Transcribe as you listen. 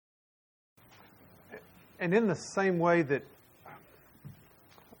And in the same way that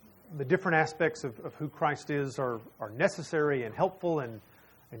the different aspects of who Christ is are necessary and helpful and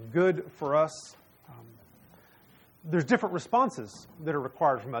good for us, there's different responses that are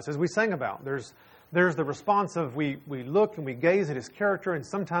required from us. As we sang about, there's the response of we look and we gaze at His character, and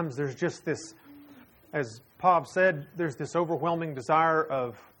sometimes there's just this, as Bob said, there's this overwhelming desire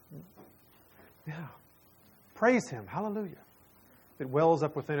of, praise Him, hallelujah, that wells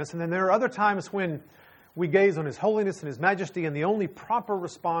up within us. And then there are other times when we gaze on His holiness and His majesty, and the only proper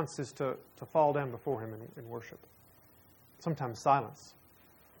response is to fall down before Him in worship. Sometimes silence.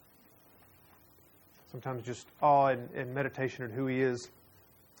 Sometimes just awe and meditation at who He is.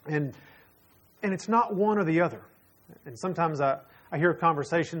 And it's not one or the other. And sometimes I hear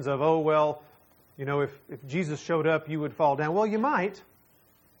conversations of, oh, well, if Jesus showed up, you would fall down. Well, you might.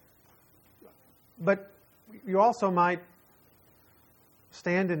 But you also might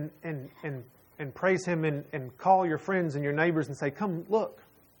stand and praise Him and call your friends and your neighbors and say, come, look.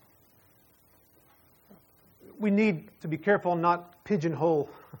 We need to be careful and not pigeonhole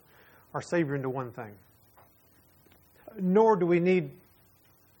our Savior into one thing. Nor do we need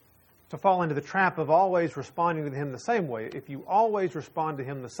to fall into the trap of always responding to Him the same way. If you always respond to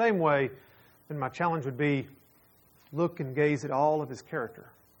Him the same way, then my challenge would be, look and gaze at all of His character.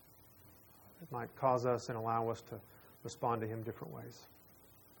 It might cause us and allow us to respond to Him different ways.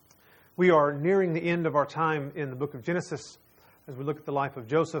 We are nearing the end of our time in the book of Genesis as we look at the life of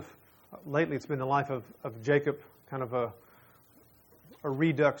Joseph. Lately it's been the life of Jacob, kind of a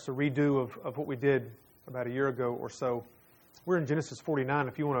redo of what we did about a year ago or so. We're in Genesis 49.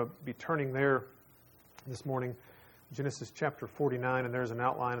 If you want to be turning there this morning, Genesis chapter 49, and there's an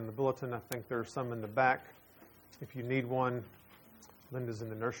outline in the bulletin. I think there's some in the back. If you need one, Linda's in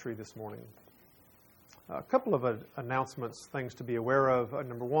the nursery this morning. A couple of announcements, things to be aware of.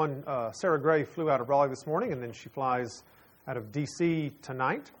 Number one, Sarah Gray flew out of Raleigh this morning, and then she flies out of D.C.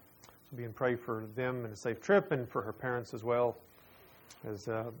 tonight. So be and pray for them and a safe trip, and for her parents as well, as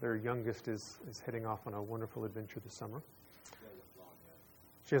their youngest is heading off on a wonderful adventure this summer.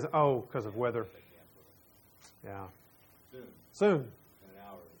 She has, because of weather. Yeah. Soon. In an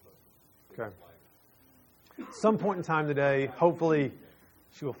hour. Okay. Some point in time today, hopefully,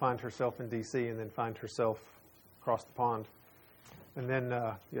 she will find herself in D.C. and then find herself across the pond. And then,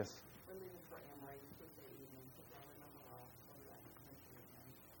 yes.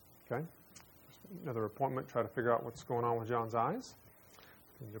 Okay. Another appointment, try to figure out what's going on with John's eyes.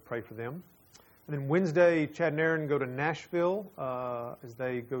 We need to pray for them. And then Wednesday, Chad and Aaron go to Nashville as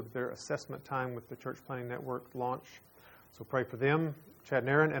they go to their assessment time with the Church Planning Network launch. So pray for them, Chad and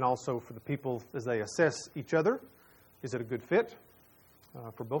Aaron, and also for the people as they assess each other. Is it a good fit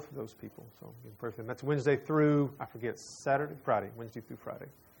for both of those people? So you can pray for them. That's Wednesday through, Friday, Wednesday through Friday.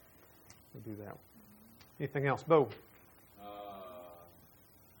 We'll do that. Anything else? Bo?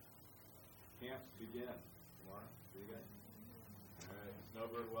 Camps begin tomorrow. See you guys. All right.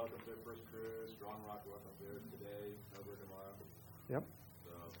 Snowbird, welcome to their first cruise. Strong Rock, welcome to theirs today. Snowbird tomorrow. Yep.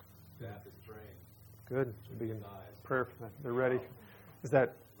 So staff is trained. Good. Be in prayer for them. They're ready. Is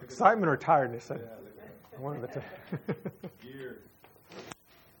that excitement or tiredness? One of the two.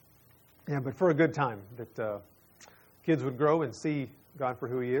 Yeah, but for a good time, that kids would grow and see God for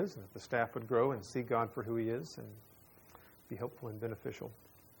who He is, and that the staff would grow and see God for who He is, and be helpful and beneficial.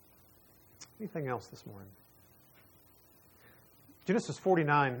 Anything else this morning? Genesis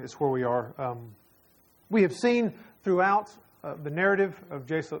 49 is where we are. We have seen throughout the narrative of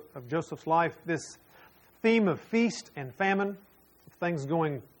Joseph's life this theme of feast and famine, of things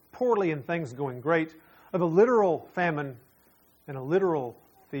going poorly and things going great, of a literal famine and a literal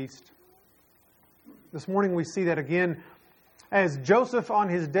feast. This morning we see that again as Joseph on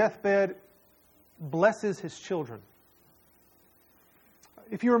his deathbed blesses his children.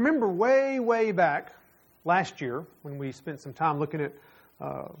 If you remember way back last year when we spent some time looking at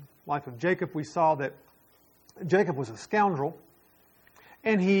life of Jacob, we saw that Jacob was a scoundrel,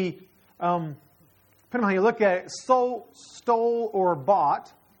 and he, depending on how you look at it, stole or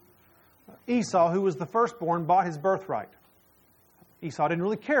bought Esau, who was the firstborn, bought his birthright. Esau didn't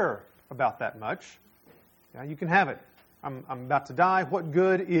really care about that much. Yeah, you can have it. I'm about to die. What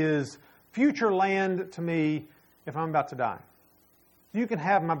good is future land to me if I'm about to die? You can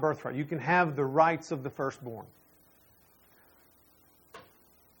have my birthright. You can have the rights of the firstborn.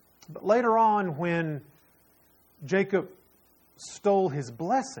 But later on, when Jacob stole his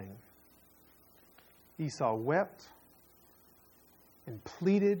blessing, Esau wept and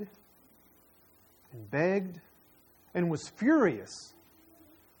pleaded and begged and was furious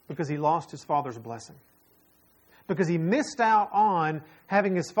because he lost his father's blessing. Because he missed out on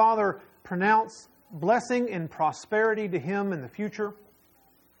having his father pronounce blessing and prosperity to him in the future,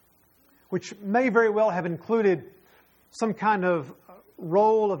 which may very well have included some kind of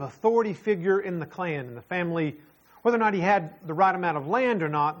role of authority figure in the clan, in the family. Whether or not he had the right amount of land or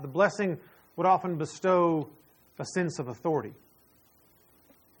not, the blessing would often bestow a sense of authority.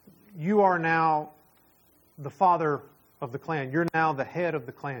 You are now the father of the clan. You're now the head of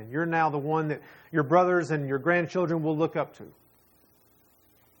the clan. You're now the one that your brothers and your grandchildren will look up to.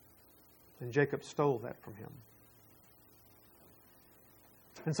 And Jacob stole that from him.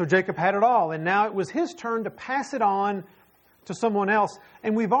 And so Jacob had it all, and now it was his turn to pass it on to someone else.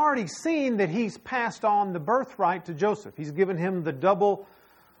 And we've already seen that he's passed on the birthright to Joseph. He's given him the double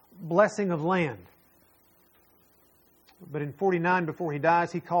blessing of land. But in 49, before he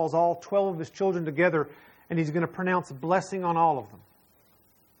dies, he calls all 12 of his children together, and he's going to pronounce a blessing on all of them.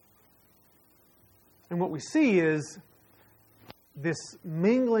 And what we see is this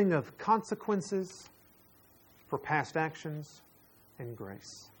mingling of consequences for past actions and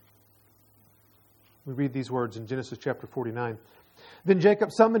grace. We read these words in Genesis chapter 49. Then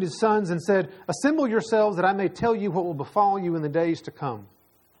Jacob summoned his sons and said, "Assemble yourselves that I may tell you what will befall you in the days to come.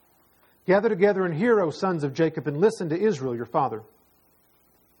 Gather together and hear, O sons of Jacob, and listen to Israel your father.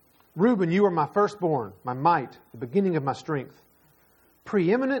 Reuben, you are my firstborn, my might, the beginning of my strength.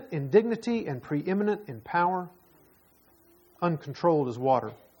 Preeminent in dignity and preeminent in power, uncontrolled as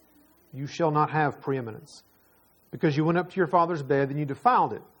water. You shall not have preeminence. Because you went up to your father's bed, and you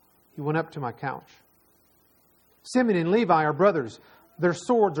defiled it. You went up to my couch. Simeon and Levi are brothers. Their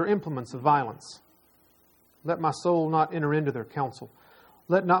swords are implements of violence. Let my soul not enter into their counsel.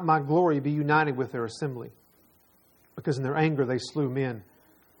 Let not my glory be united with their assembly. Because in their anger they slew men.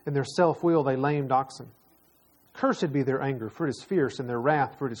 In their self-will they lamed oxen. Cursed be their anger, for it is fierce, and their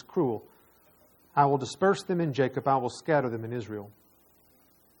wrath, for it is cruel. I will disperse them in Jacob. I will scatter them in Israel.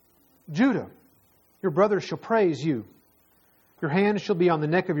 Judah, your brothers shall praise you. Your hand shall be on the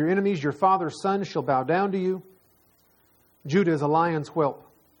neck of your enemies. Your father's son shall bow down to you. Judah is a lion's whelp.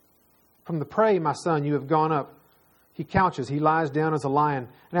 From the prey, my son, you have gone up. He couches, he lies down as a lion,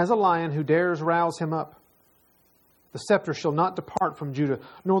 and as a lion who dares rouse him up. The scepter shall not depart from Judah,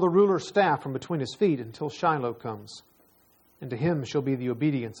 nor the ruler's staff from between his feet, until Shiloh comes. And to him shall be the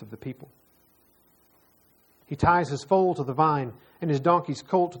obedience of the people. He ties his foal to the vine, and his donkey's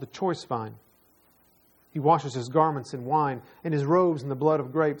colt to the choice vine. He washes his garments in wine, and his robes in the blood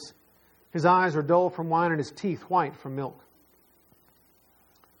of grapes. His eyes are dull from wine, and his teeth white from milk.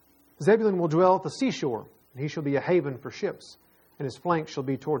 Zebulun will dwell at the seashore, and he shall be a haven for ships, and his flank shall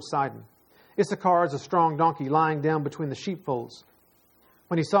be toward Sidon. Issachar is a strong donkey lying down between the sheepfolds.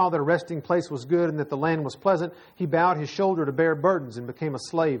 When he saw that a resting place was good and that the land was pleasant, he bowed his shoulder to bear burdens and became a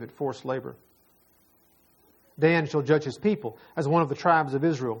slave at forced labor. Dan shall judge his people as one of the tribes of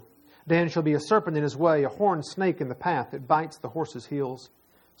Israel. Dan shall be a serpent in his way, a horned snake in the path that bites the horse's heels,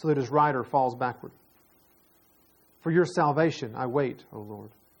 so that his rider falls backward. For your salvation I wait, O Lord.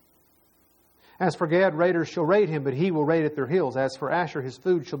 As for Gad, raiders shall raid him, but he will raid at their heels. As for Asher, his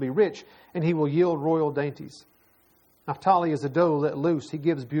food shall be rich, and he will yield royal dainties. Naphtali is a doe let loose. He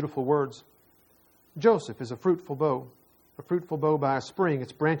gives beautiful words. Joseph is a fruitful bow by a spring.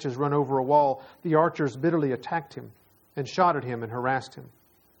 Its branches run over a wall. The archers bitterly attacked him and shot at him and harassed him.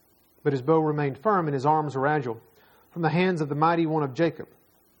 But his bow remained firm, and his arms were agile. From the hands of the mighty one of Jacob.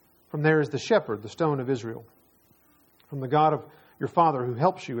 From there is the shepherd, the stone of Israel. From the God of your Father who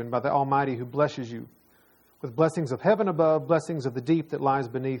helps you, and by the Almighty who blesses you, with blessings of heaven above, blessings of the deep that lies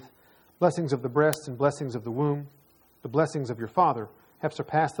beneath, blessings of the breast and blessings of the womb. The blessings of your Father have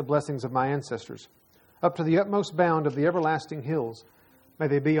surpassed the blessings of my ancestors. Up to the utmost bound of the everlasting hills may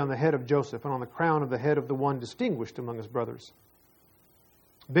they be on the head of Joseph, and on the crown of the head of the one distinguished among his brothers.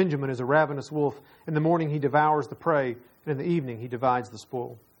 Benjamin is a ravenous wolf. In the morning he devours the prey, and in the evening he divides the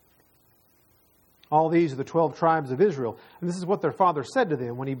spoil. All these are the 12 tribes of Israel, and this is what their father said to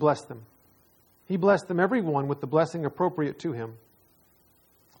them when he blessed them. He blessed them every one with the blessing appropriate to him.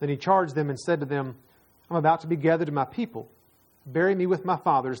 Then he charged them and said to them, I'm about to be gathered to my people. Bury me with my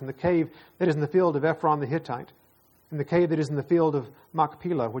fathers in the cave that is in the field of Ephron the Hittite, in the cave that is in the field of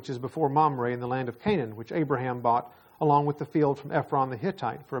Machpelah, which is before Mamre in the land of Canaan, which Abraham bought, along with the field from Ephron the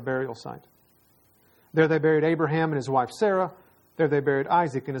Hittite for a burial site. There they buried Abraham and his wife Sarah. There they buried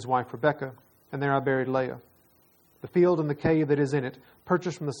Isaac and his wife Rebekah. And there I buried Leah. The field and the cave that is in it,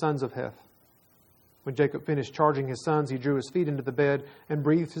 purchased from the sons of Heth. When Jacob finished charging his sons, he drew his feet into the bed and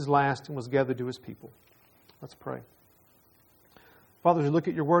breathed his last and was gathered to his people. Let's pray. Father, as we look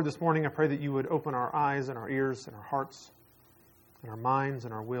at your word this morning, I pray that you would open our eyes and our ears and our hearts and our minds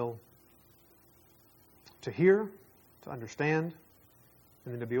and our will to hear, to understand,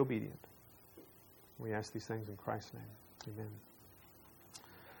 and then to be obedient. We ask these things in Christ's name. Amen.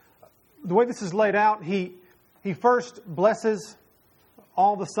 The way this is laid out, he first blesses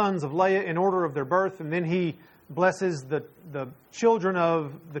all the sons of Leah in order of their birth, and then he blesses the children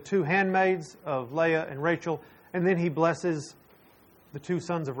of the two handmaids of Leah and Rachel, and then he blesses the two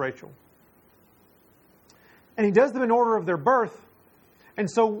sons of Rachel. And he does them in order of their birth. And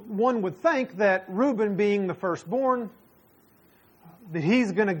so one would think that Reuben, being the firstborn, that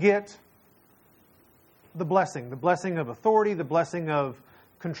he's going to get the blessing of authority, the blessing of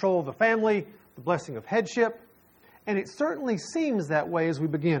control of the family, the blessing of headship. And it certainly seems that way as we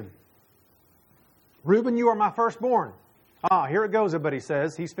begin. Reuben, you are my firstborn. Here it goes, everybody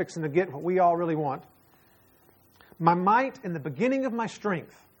says. He's fixing to get what we all really want. My might and the beginning of my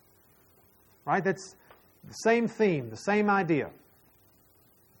strength. Right? That's the same theme, the same idea.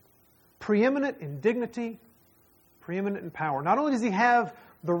 Preeminent in dignity, preeminent in power. Not only does he have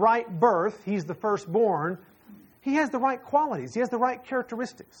the right birth, he's the firstborn, he has the right qualities, he has the right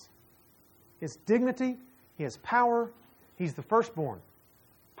characteristics. His dignity, he has power, he's the firstborn.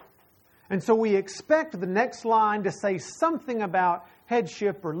 And so we expect the next line to say something about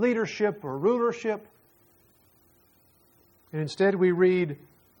headship or leadership or rulership. And instead we read,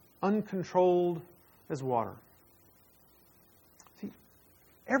 uncontrolled as water. See,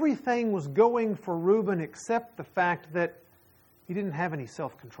 everything was going for Reuben except the fact that he didn't have any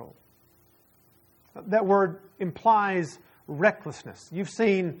self-control. That word implies recklessness. You've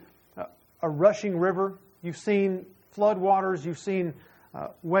seen a rushing river. You've seen floodwaters. You've seen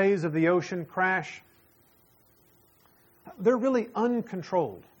waves of the ocean crash. They're really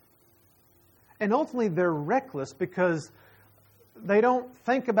uncontrolled. And ultimately they're reckless because they don't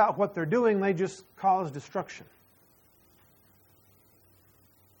think about what they're doing. They just cause destruction.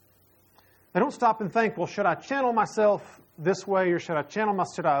 They don't stop and think, well, should I channel myself this way or should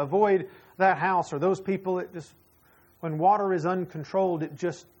I avoid that house or those people? It just, when water is uncontrolled, it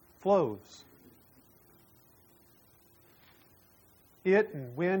just flows. It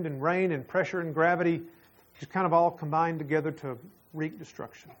and wind and rain and pressure and gravity just kind of all combine together to wreak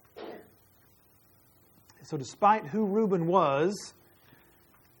destruction. So despite who Reuben was,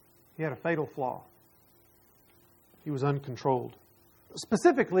 he had a fatal flaw. He was uncontrolled.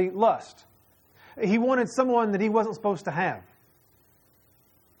 Specifically, lust. He wanted someone that he wasn't supposed to have.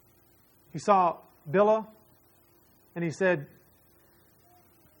 He saw Bilhah, and he said,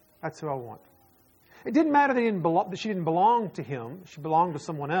 that's who I want. It didn't matter that she didn't belong to him. She belonged to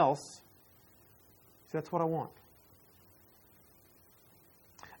someone else. He said, that's what I want.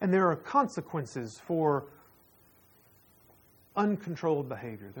 And there are consequences for uncontrolled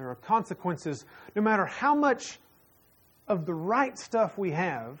behavior. There are consequences no matter how much of the right stuff we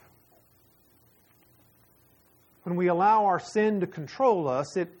have. When we allow our sin to control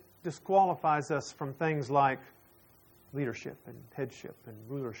us, it disqualifies us from things like leadership and headship and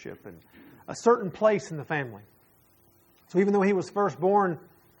rulership and a certain place in the family. So even though he was firstborn,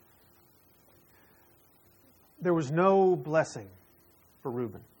 there was no blessing for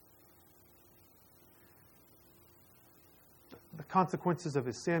Reuben. The consequences of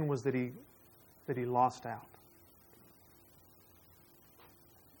his sin was that he lost out.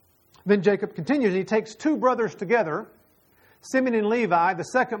 Then Jacob continues. He takes two brothers together, Simeon and Levi, the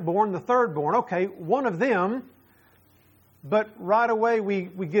second-born, the third-born. Okay, one of them, but right away we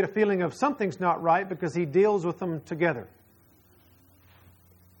get a feeling of something's not right because he deals with them together.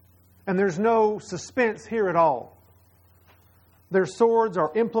 And there's no suspense here at all. Their swords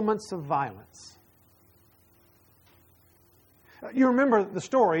are implements of violence. You remember the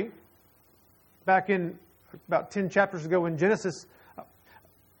story back in about 10 chapters ago in Genesis.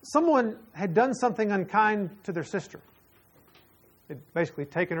 Someone had done something unkind to their sister. They'd basically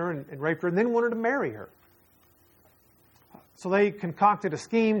taken her and raped her and then wanted to marry her. So they concocted a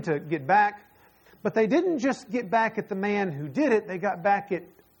scheme to get back. But they didn't just get back at the man who did it. They got back at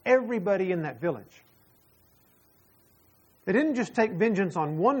everybody in that village. They didn't just take vengeance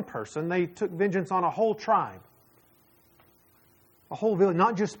on one person. They took vengeance on a whole tribe. A whole village.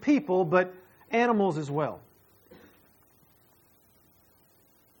 Not just people, but animals as well.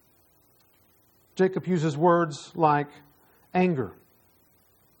 Jacob uses words like anger,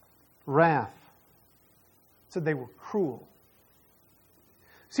 wrath. He said they were cruel.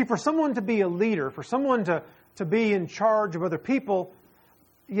 See, for someone to be a leader, for someone to be in charge of other people,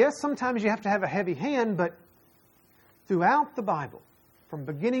 yes, sometimes you have to have a heavy hand, but throughout the Bible, from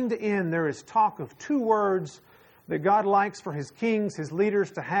beginning to end, there is talk of two words that God likes for His kings, His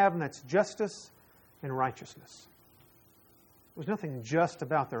leaders to have, and that's justice and righteousness. There was nothing just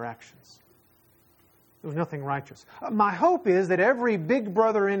about their actions. There was nothing righteous. My hope is that every big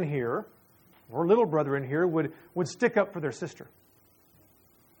brother in here, or little brother in here would stick up for their sister.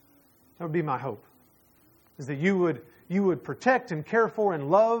 That would be my hope, is that you would protect and care for and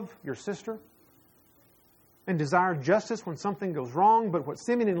love your sister and desire justice when something goes wrong. But what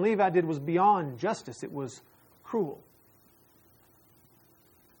Simeon and Levi did was beyond justice. It was cruel.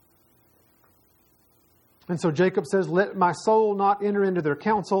 And so Jacob says, let my soul not enter into their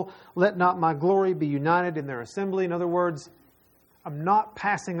counsel. Let not my glory be united in their assembly. In other words, I'm not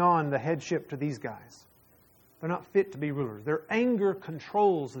passing on the headship to these guys. They're not fit to be rulers. Their anger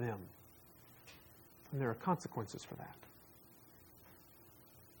controls them. And there are consequences for that.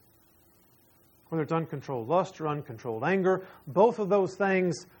 Whether it's uncontrolled lust or uncontrolled anger, both of those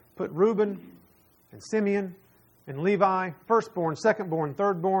things put Reuben and Simeon and Levi, firstborn, secondborn,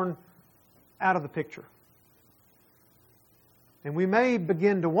 thirdborn, out of the picture. And we may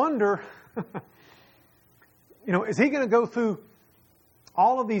begin to wonder, is he going to go through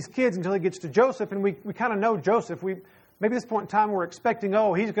all of these kids until he gets to Joseph? And we kind of know Joseph. Maybe at this point in time we're expecting,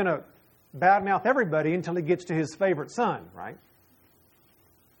 he's going to badmouth everybody until he gets to his favorite son, right?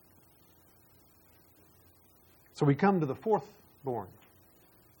 So we come to the fourth born.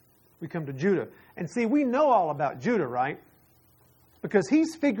 We come to Judah. And see, we know all about Judah, right? Because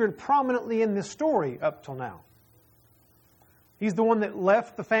he's figured prominently in this story up till now. He's the one that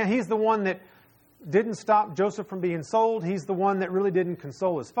left the family. He's the one that didn't stop Joseph from being sold. He's the one that really didn't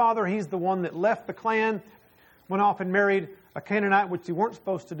console his father. He's the one that left the clan, went off and married a Canaanite, which he weren't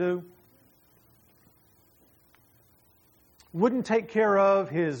supposed to do. Wouldn't take care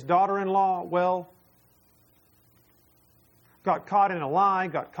of his daughter-in-law well. Got caught in a lie,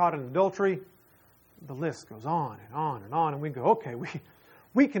 got caught in adultery. The list goes on and on and on. And we go, okay,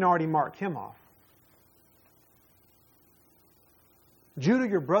 we can already mark him off. Judah,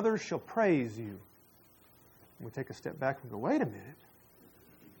 your brothers shall praise you. And we take a step back and go, wait a minute.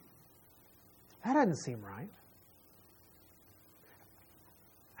 That doesn't seem right.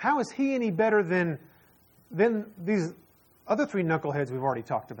 How is he any better than these other three knuckleheads we've already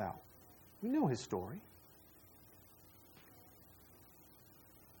talked about? We know his story.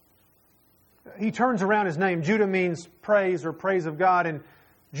 He turns around his name. Judah means praise or praise of God. And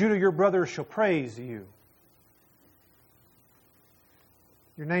Judah, your brothers shall praise you.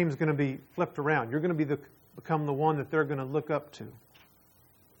 Your name's going to be flipped around. You're going to become the one that they're going to look up to.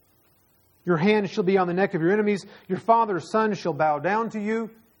 Your hand shall be on the neck of your enemies. Your father's son shall bow down to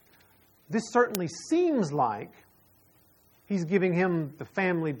you. This certainly seems like he's giving him the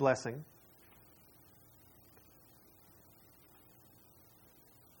family blessing.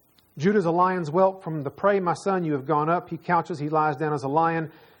 Judah is a lion's whelp from the prey. My son, you have gone up. He couches, he lies down as a lion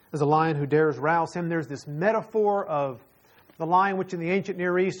who dares rouse him. There's this metaphor of the lion, which in the ancient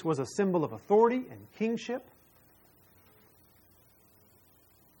Near East was a symbol of authority and kingship.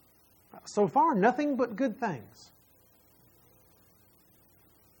 So far, nothing but good things.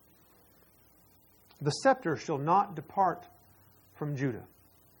 The scepter shall not depart from Judah,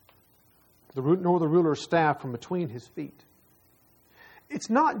 nor the ruler's staff from between his feet. It's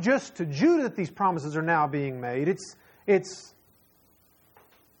not just to Judah that these promises are now being made. It's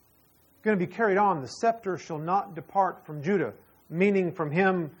going to be carried on. The scepter shall not depart from Judah, meaning from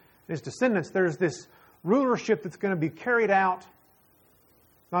him and his descendants. There's this rulership that's going to be carried out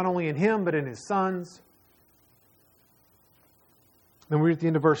not only in him, but in his sons. Then we read at the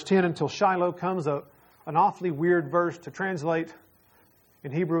end of verse 10, until Shiloh comes, an awfully weird verse to translate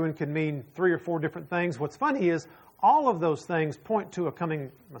in Hebrew and can mean 3 or 4 different things. What's funny is all of those things point to a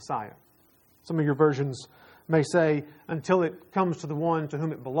coming Messiah. Some of your versions may say, until it comes to the one to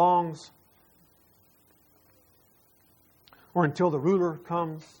whom it belongs, or until the ruler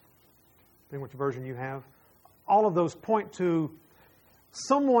comes, depending which version you have. All of those point to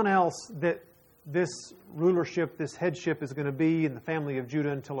someone else that this rulership, this headship is going to be in the family of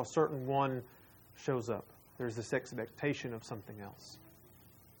Judah until a certain one shows up. There's this expectation of something else.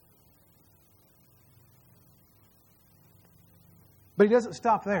 But he doesn't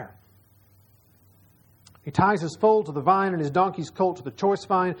stop there. He ties his foal to the vine and his donkey's colt to the choice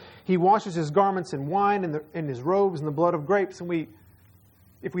vine. He washes his garments in wine and his robes in the blood of grapes. And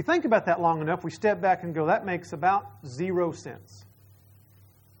if we think about that long enough, we step back and go, that makes about 0 sense.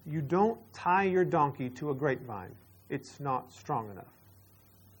 You don't tie your donkey to a grapevine. It's not strong enough.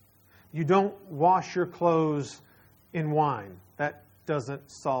 You don't wash your clothes in wine. That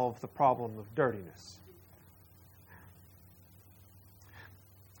doesn't solve the problem of dirtiness.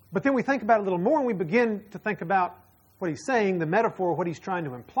 But then we think about it a little more and we begin to think about what he's saying. The metaphor, what he's trying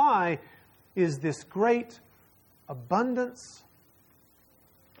to imply is this great abundance.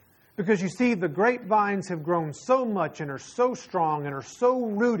 Because you see, the grapevines have grown so much and are so strong and are so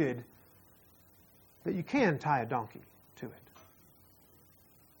rooted that you can tie a donkey to it.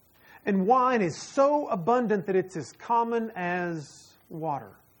 And wine is so abundant that it's as common as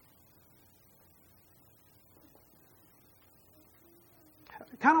water.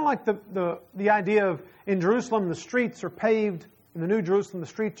 Kind of like the idea of in Jerusalem the streets are paved, in the New Jerusalem the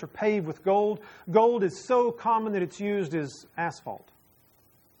streets are paved with gold. Gold is so common that it's used as asphalt.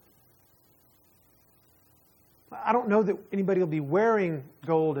 I don't know that anybody will be wearing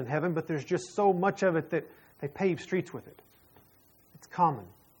gold in heaven, but there's just so much of it that they pave streets with it. It's common.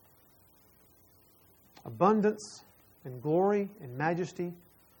 Abundance and glory and majesty.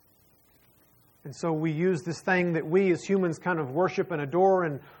 And so we use this thing that we as humans kind of worship and adore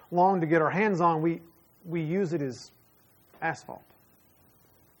and long to get our hands on. We use it as asphalt.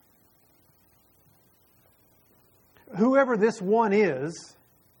 Whoever this one is,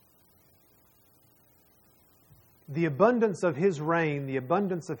 the abundance of his reign, the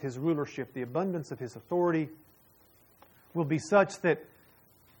abundance of his rulership, the abundance of his authority will be such that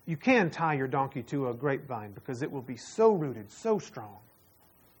you can tie your donkey to a grapevine because it will be so rooted, so strong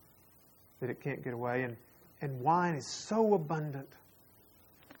that it can't get away. And wine is so abundant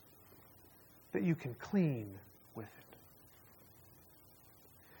that you can clean with it.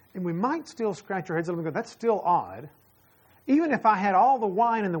 And we might still scratch our heads a little bit and go, that's still odd. Even if I had all the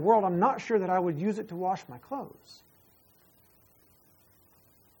wine in the world, I'm not sure that I would use it to wash my clothes.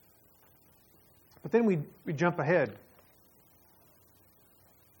 But then we jump ahead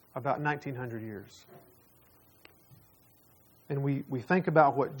about 1900 years. And we think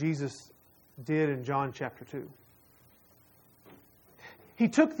about what Jesus did in John chapter 2. He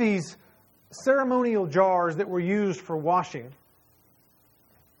took these ceremonial jars that were used for washing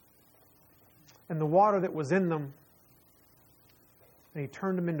and the water that was in them, and He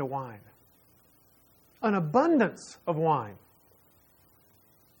turned them into wine. An abundance of wine.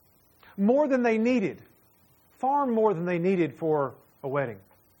 More than they needed. Far more than they needed for a wedding.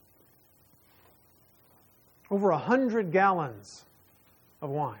 Over 100 gallons of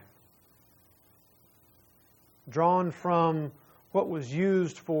wine. Drawn from what was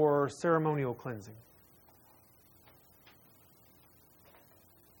used for ceremonial cleansing.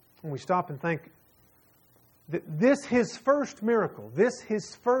 And we stop and think that this, His first miracle, this,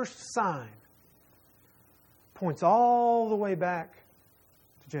 His first sign, points all the way back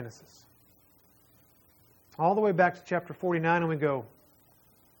to Genesis. All the way back to chapter 49, and we go,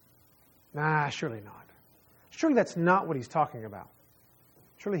 nah, surely not. Surely that's not what He's talking about.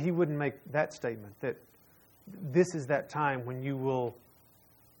 Surely He wouldn't make that statement, that this is that time when you will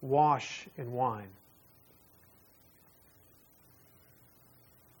wash in wine.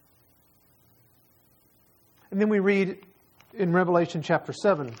 And then we read in Revelation chapter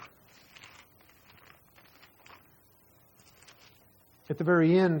 7, at the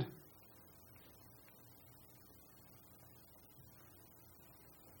very end,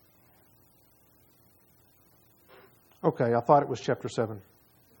 okay, I thought it was chapter 7.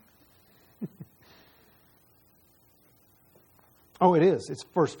 Oh, it is. It's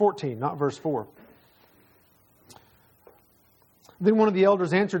verse 14, not verse 4. Then one of the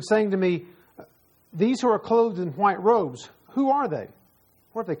elders answered, saying to me, these who are clothed in white robes, who are they?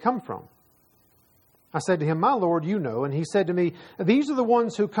 Where have they come from? I said to him, my Lord, you know. And he said to me, these are the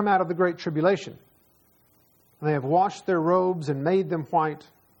ones who come out of the great tribulation. And they have washed their robes and made them white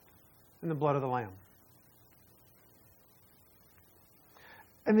in the blood of the Lamb.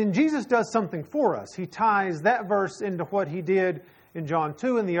 And then Jesus does something for us. He ties that verse into what He did in John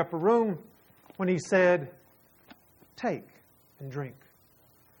 2 in the upper room when He said, take and drink.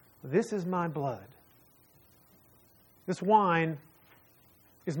 This is my blood. This wine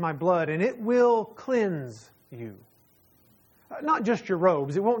is my blood, and it will cleanse you. Not just your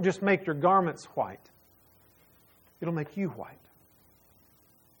robes. It won't just make your garments white. It'll make you white.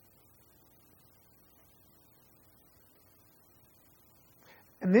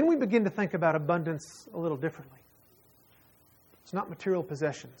 And then we begin to think about abundance a little differently. It's not material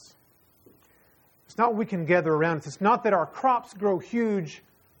possessions. It's not what we can gather around. It's not that our crops grow huge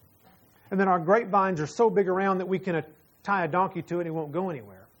and then our grapevines are so big around that we can tie a donkey to it and it won't go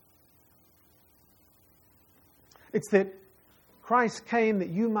anywhere. It's that Christ came that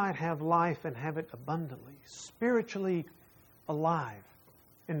you might have life and have it abundantly, spiritually alive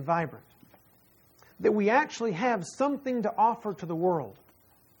and vibrant. That we actually have something to offer to the world.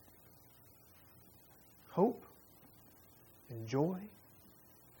 Hope and joy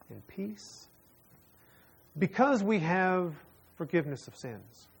and peace. Because we have forgiveness of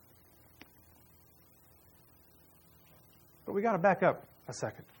sins. But we got to back up a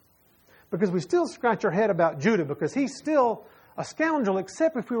second. Because we still scratch our head about Judah, because he's still a scoundrel,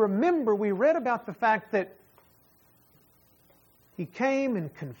 except if we remember, we read about the fact that he came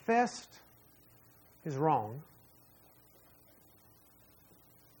and confessed his wrong.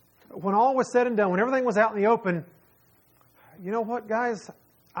 When all was said and done, when everything was out in the open, you know what, guys?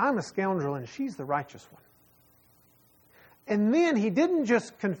 I'm a scoundrel and she's the righteous one. And then he didn't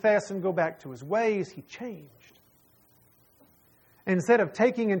just confess and go back to his ways, he changed. Instead of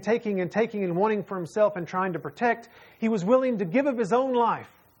taking and taking and taking and wanting for himself and trying to protect, he was willing to give of his own life.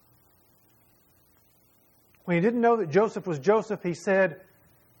 When he didn't know that Joseph was Joseph, he said,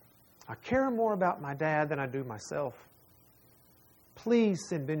 I care more about my dad than I do myself. Please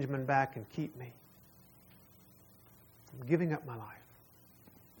send Benjamin back and keep me. I'm giving up my life.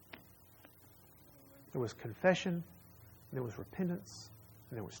 There was confession, and there was repentance,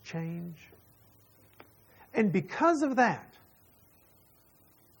 and there was change. And because of that,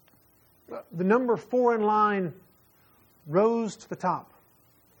 the number 4 in line rose to the top,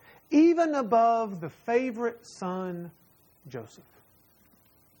 even above the favorite son, Joseph.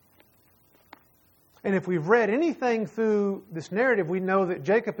 And if we've read anything through this narrative, we know that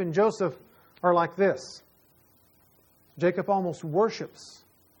Jacob and Joseph are like this. Jacob almost worships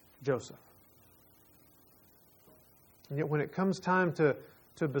Joseph. And yet when it comes time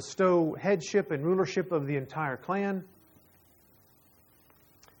to bestow headship and rulership of the entire clan,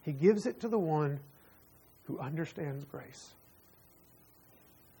 he gives it to the one who understands grace.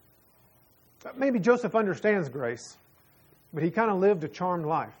 Maybe Joseph understands grace, but he kind of lived a charmed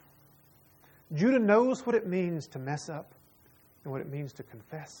life. Judah knows what it means to mess up and what it means to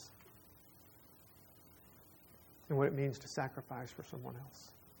confess and what it means to sacrifice for someone else.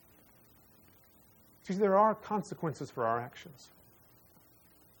 See, there are consequences for our actions.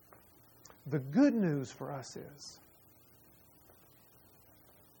 The good news for us is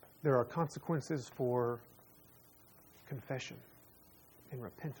there are consequences for confession and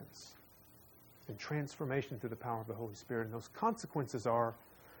repentance and transformation through the power of the Holy Spirit. And those consequences are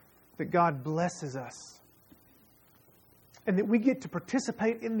that God blesses us and that we get to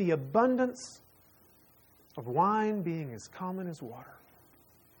participate in the abundance of wine being as common as water,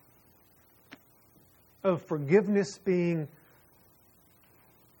 of forgiveness being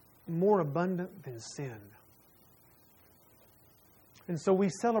more abundant than sin. And so we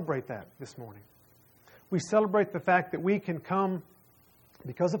celebrate that this morning. We celebrate the fact that we can come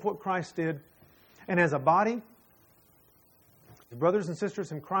because of what Christ did, and as a body, as brothers and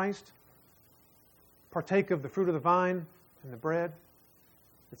sisters in Christ, partake of the fruit of the vine and the bread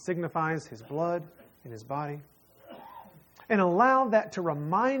that signifies His blood and His body, and allow that to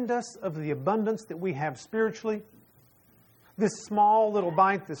remind us of the abundance that we have spiritually. This small little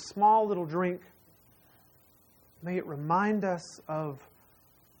bite, this small little drink, may it remind us of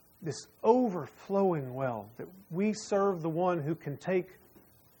this overflowing well, that we serve the one who can take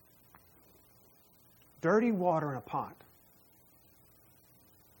dirty water in a pot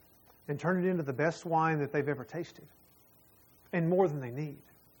and turn it into the best wine that they've ever tasted, and more than they need.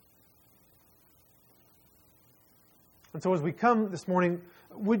 And so as we come this morning,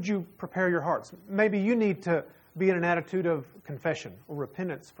 would you prepare your hearts? Maybe you need to be in an attitude of confession or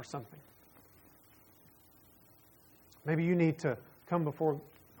repentance for something. Maybe you need to come before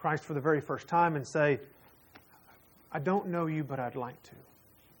Christ for the very first time and say, I don't know you, but I'd like to.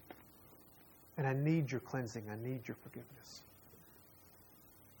 And I need your cleansing. I need your forgiveness.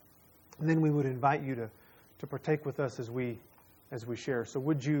 And then we would invite you to partake with us as we share. So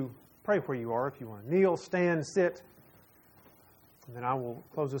would you pray where you are if you want to kneel, stand, sit, and then I will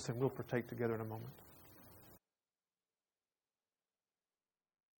close this and we'll partake together in a moment.